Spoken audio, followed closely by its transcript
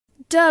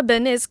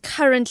Durban is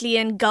currently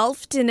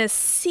engulfed in a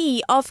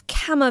sea of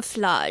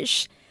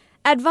camouflage.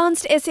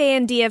 Advanced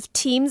SANDF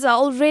teams are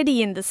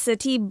already in the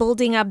city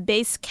building up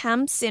base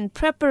camps in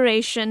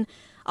preparation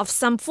of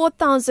some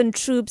 4,000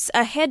 troops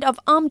ahead of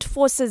Armed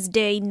Forces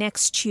Day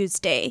next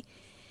Tuesday.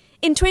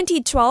 In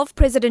 2012,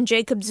 President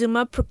Jacob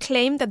Zuma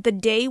proclaimed that the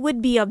day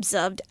would be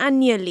observed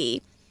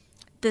annually.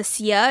 This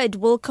year, it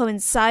will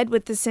coincide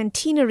with the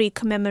centenary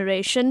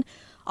commemoration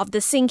of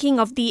the sinking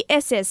of the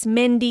SS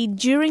Mendi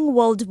during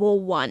World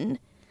War I.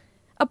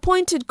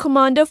 Appointed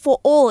commander for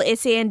all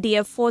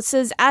SANDF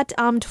forces at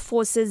Armed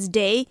Forces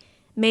Day,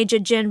 Major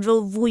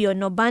General Vuyo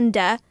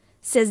Nobanda,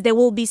 says there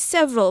will be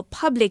several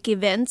public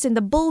events in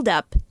the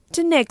build-up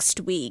to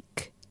next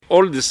week.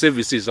 All the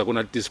services are going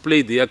to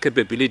display their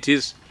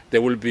capabilities.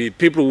 There will be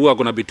people who are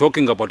going to be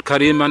talking about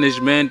career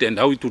management and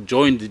how to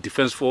join the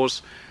defense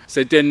force,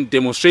 certain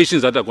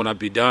demonstrations that are going to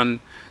be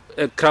done,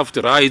 aircraft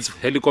rides,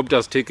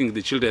 helicopters taking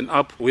the children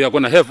up. We are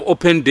going to have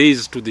open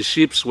days to the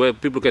ships where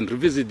people can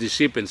revisit the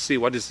ship and see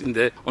what is in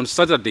there. On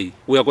Saturday,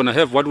 we are going to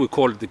have what we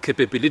call the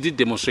capability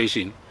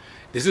demonstration.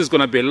 This is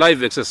going to be a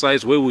live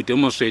exercise where we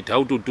demonstrate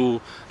how to do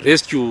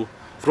rescue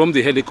from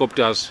the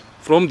helicopters,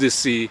 from the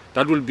sea.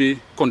 That will be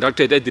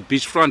conducted at the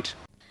beachfront.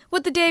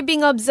 With the day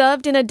being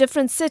observed in a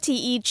different city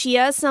each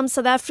year, some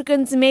South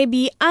Africans may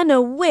be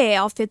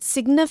unaware of its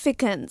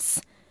significance.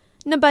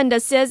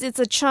 Nobanda says it's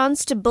a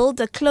chance to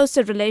build a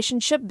closer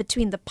relationship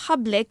between the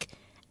public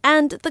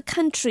and the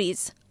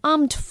country's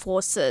armed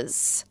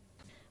forces.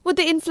 With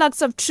the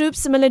influx of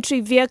troops,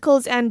 military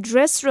vehicles and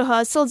dress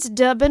rehearsals,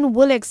 Durban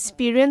will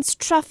experience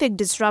traffic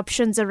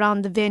disruptions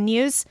around the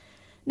venues.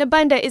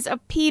 Nobanda is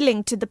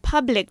appealing to the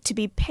public to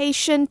be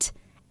patient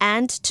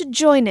and to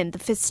join in the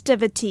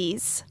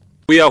festivities.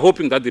 We are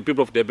hoping that the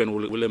people of Durban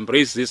will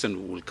embrace this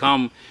and will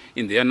come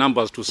in their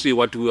numbers to see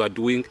what we are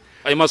doing.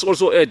 I must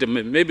also add,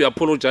 maybe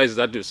apologize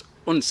that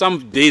on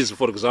some days,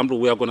 for example,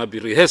 we are going to be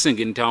rehearsing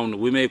in town.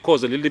 We may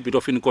cause a little bit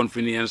of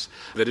inconvenience.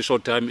 Very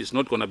short time, it's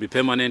not going to be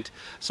permanent.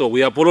 So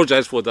we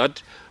apologize for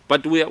that.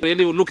 But we are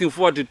really looking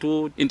forward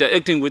to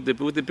interacting with the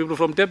people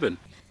from Durban.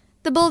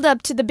 The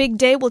build-up to the big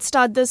day will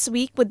start this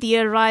week with the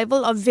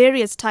arrival of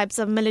various types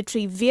of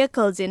military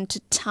vehicles into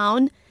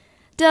town.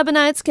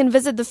 Durbanites can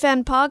visit the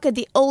fan park at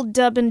the Old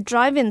Durban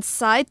Drive-In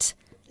site,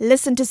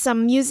 listen to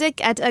some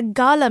music at a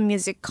gala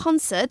music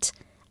concert,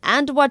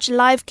 and watch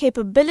live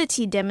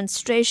capability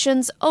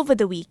demonstrations over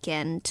the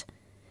weekend.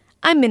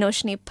 I'm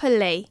Minoshni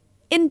Pillay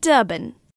in Durban.